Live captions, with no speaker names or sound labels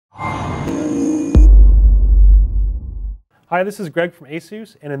Hi, this is Greg from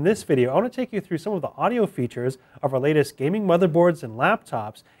ASUS, and in this video I want to take you through some of the audio features of our latest gaming motherboards and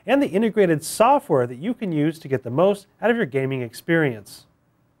laptops and the integrated software that you can use to get the most out of your gaming experience.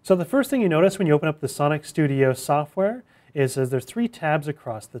 So the first thing you notice when you open up the Sonic Studio software is there's three tabs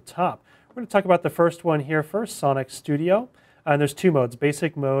across the top. We're going to talk about the first one here first, Sonic Studio. And there's two modes,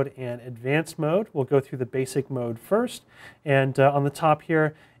 basic mode and advanced mode. We'll go through the basic mode first. And on the top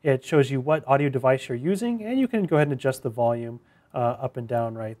here, it shows you what audio device you're using, and you can go ahead and adjust the volume up and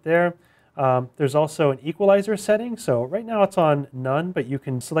down right there. There's also an equalizer setting. So right now it's on none, but you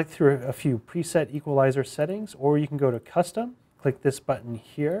can select through a few preset equalizer settings, or you can go to custom, click this button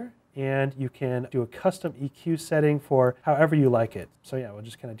here, and you can do a custom EQ setting for however you like it. So yeah, we'll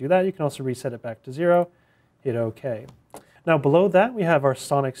just kind of do that. You can also reset it back to 0, hit OK. Now below that we have our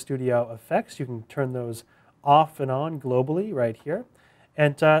Sonic Studio effects. You can turn those off and on globally right here.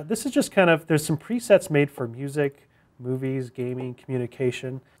 And this is just kind of, there's some presets made for music, movies, gaming,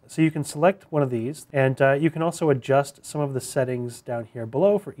 communication. So you can select one of these, and you can also adjust some of the settings down here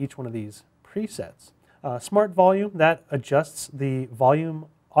below for each one of these presets. Smart volume, that adjusts the volume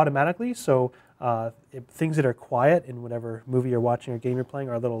automatically. So things that are quiet in whatever movie you're watching or game you're playing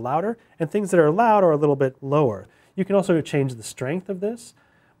are a little louder, and things that are loud are a little bit lower. You can also change the strength of this.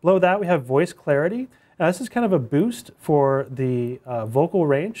 Below that we have voice clarity. Now this is kind of a boost for the vocal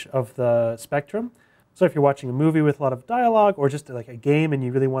range of the spectrum. So if you're watching a movie with a lot of dialogue or just like a game and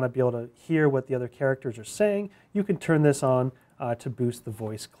you really want to be able to hear what the other characters are saying, you can turn this on to boost the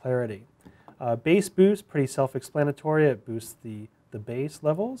voice clarity. Bass boost, pretty self-explanatory. It boosts the bass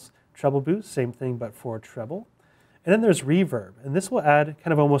levels. Treble boost, same thing but for treble. And then there's reverb, and this will add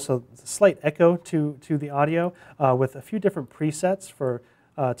kind of almost a slight echo to the audio with a few different presets for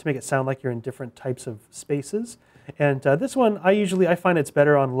to make it sound like you're in different types of spaces. And this one, I find it's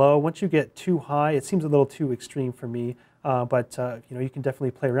better on low. Once you get too high, it seems a little too extreme for me, but you know, you can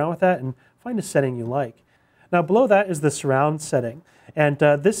definitely play around with that and find a setting you like. Now below that is the surround setting, and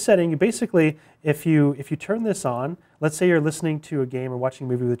this setting, basically, if you turn this on, let's say you're listening to a game or watching a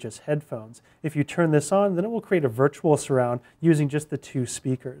movie with just headphones. If you turn this on, then it will create a virtual surround using just the two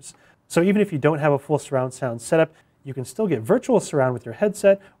speakers. So even if you don't have a full surround sound setup, you can still get virtual surround with your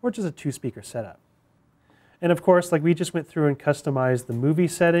headset or just a two-speaker setup. And of course, like we just went through and customized the movie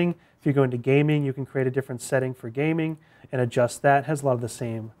setting. If you go into gaming, you can create a different setting for gaming and adjust that. It has a lot of the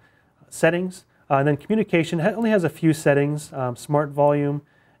same settings. And then communication only has a few settings, smart volume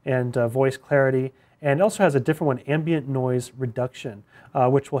and voice clarity. And it also has a different one, ambient noise reduction,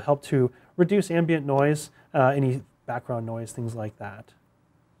 which will help to reduce ambient noise, any background noise, things like that.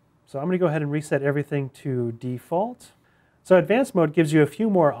 So I'm going to go ahead and reset everything to default. So advanced mode gives you a few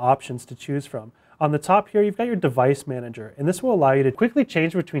more options to choose from. On the top here, you've got your device manager, and this will allow you to quickly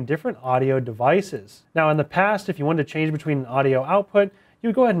change between different audio devices. Now in the past, if you wanted to change between an audio output, you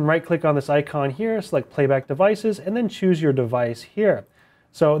would go ahead and right-click on this icon here, select playback devices, and then choose your device here.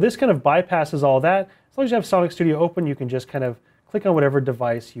 So this kind of bypasses all that. As long as you have Sonic Studio open, you can just kind of click on whatever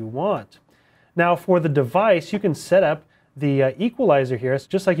device you want. Now for the device, you can set up the equalizer here,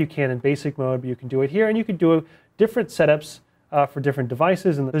 just like you can in basic mode, but you can do it here, and you can do different setups for different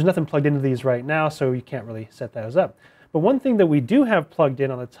devices, and there's nothing plugged into these right now, so you can't really set those up. But one thing that we do have plugged in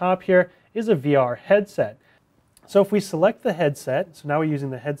on the top here is a VR headset. So if we select the headset, so now we're using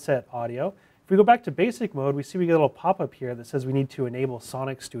the headset audio, if we go back to basic mode, we see we get a little pop-up here that says we need to enable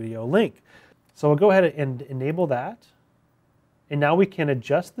Sonic Studio Link. So we'll go ahead and enable that, and now we can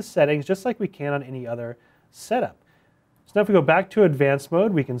adjust the settings just like we can on any other setup. So now if we go back to advanced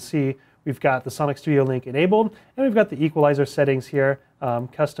mode, we can see we've got the Sonic Studio Link enabled, and we've got the equalizer settings here,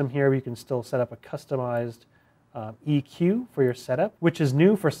 custom here. You can still set up a customized EQ for your setup, which is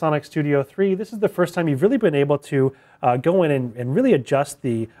new for Sonic Studio 3. This is the first time you've really been able to go in and really adjust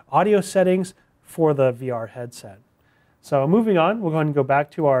the audio settings for the VR headset. So moving on, we'll go ahead and go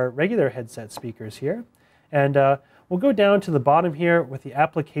back to our regular headset speakers here, and we'll go down to the bottom here with the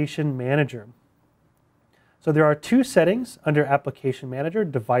Application Manager. So there are two settings under Application Manager,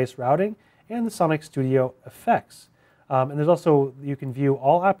 Device Routing, and the Sonic Studio Effects. And there's also, you can view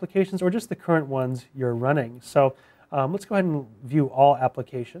all applications or just the current ones you're running. So let's go ahead and view all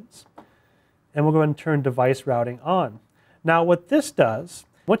applications. And we'll go ahead and turn Device Routing on. Now what this does,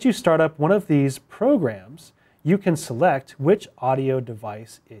 once you start up one of these programs, you can select which audio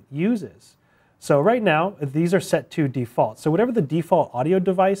device it uses. So right now, these are set to default. So whatever the default audio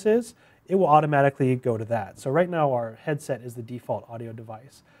device is, it will automatically go to that. So right now our headset is the default audio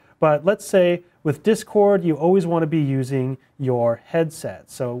device. But let's say with Discord, you always want to be using your headset.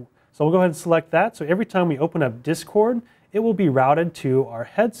 So we'll go ahead and select that. So every time we open up Discord, it will be routed to our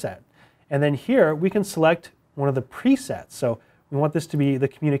headset. And then here we can select one of the presets. So we want this to be the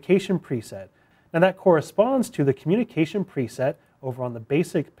communication preset. Now that corresponds to the communication preset over on the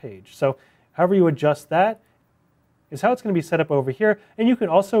basic page. So however you adjust that is how it's going to be set up over here. And you can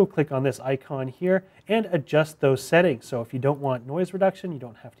also click on this icon here and adjust those settings. So if you don't want noise reduction, you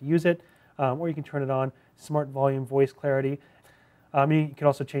don't have to use it. Or you can turn it on, smart volume, voice clarity. You can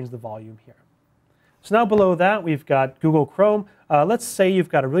also change the volume here. So now below that, we've got Google Chrome. Let's say you've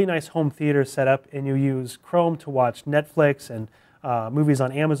got a really nice home theater set up and you use Chrome to watch Netflix and movies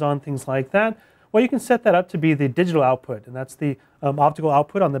on Amazon, things like that. Well, you can set that up to be the digital output, and that's the optical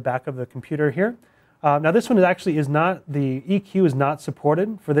output on the back of the computer here. Now this one is not, the EQ is not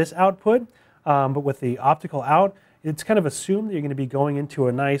supported for this output, but with the optical out, it's kind of assumed that you're going to be going into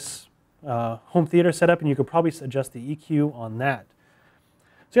a nice home theater setup, and you could probably adjust the EQ on that.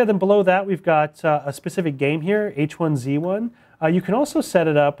 So yeah, then below that we've got a specific game here, H1Z1. You can also set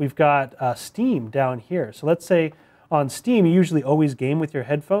it up, we've got Steam down here. So let's say on Steam you usually always game with your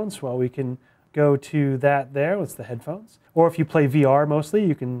headphones. Well, we can go to that there, what's the headphones? Or if you play VR mostly,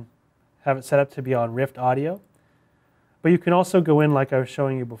 you can have it set up to be on Rift Audio. But you can also go in, like I was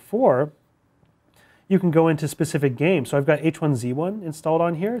showing you before, you can go into specific games. So I've got H1Z1 installed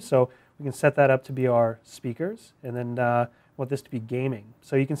on here, so we can set that up to be our speakers, and then want this to be gaming.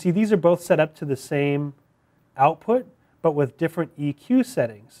 So you can see these are both set up to the same output, but with different EQ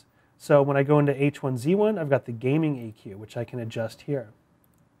settings. So when I go into H1Z1, I've got the gaming EQ, which I can adjust here.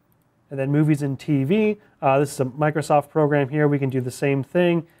 And then movies and TV, this is a Microsoft program here. We can do the same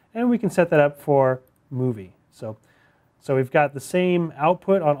thing, and we can set that up for movie. So we've got the same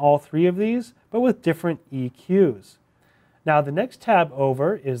output on all three of these, but with different EQs. Now the next tab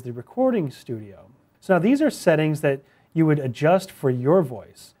over is the recording studio. So now these are settings that you would adjust for your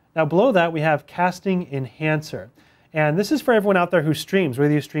voice. Now below that we have casting enhancer. And this is for everyone out there who streams,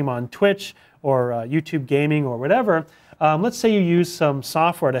 whether you stream on Twitch or YouTube gaming or whatever. Let's say you use some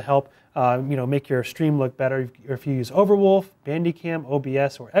software to help make your stream look better. Or if you use Overwolf, Bandicam,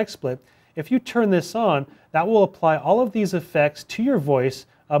 OBS, or XSplit, if you turn this on, that will apply all of these effects to your voice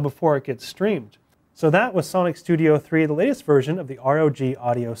before it gets streamed. So that was Sonic Studio 3, the latest version of the ROG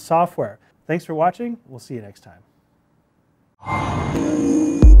audio software. Thanks for watching. We'll see you next time.